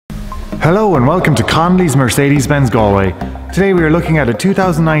Hello and welcome to Connolly's Mercedes-Benz Galway. Today we are looking at a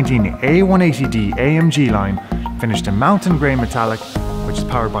 2019 A180D AMG line finished in mountain grey metallic, which is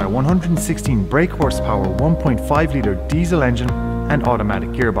powered by a 116 brake horsepower 1.5 litre diesel engine and automatic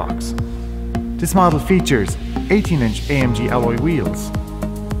gearbox. This model features 18-inch AMG alloy wheels,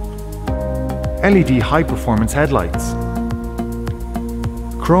 LED high performance headlights,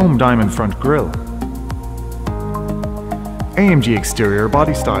 chrome diamond front grille, AMG exterior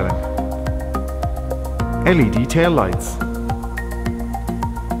body styling, LED tail lights,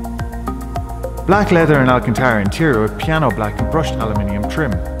 black leather and Alcantara interior with piano black and brushed aluminium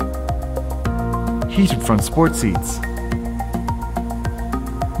trim, heated front sport seats,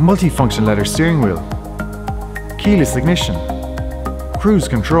 multi-function leather steering wheel, keyless ignition, cruise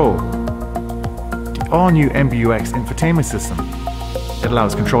control, the all-new MBUX infotainment system. It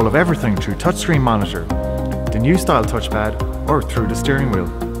allows control of everything through touchscreen monitor, the new style touchpad, or through the steering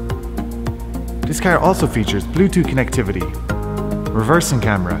wheel. This car also features Bluetooth connectivity, reversing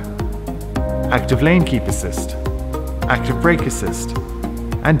camera, active lane keep assist, active brake assist,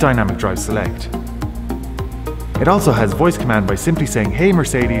 and dynamic drive select. It also has voice command by simply saying "Hey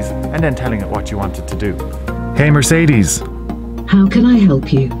Mercedes" and then telling it what you want it to do. Hey Mercedes, how can I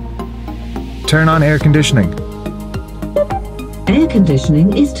help you? Turn on air conditioning. Air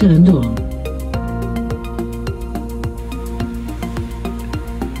conditioning is turned on.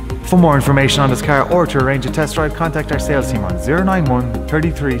 For more information on this car or to arrange a test drive, contact our sales team on 091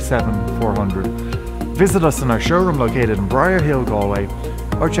 33 7 400. Visit us in our showroom located in Briar Hill, Galway,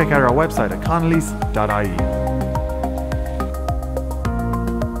 or check out our website at connolly's.ie.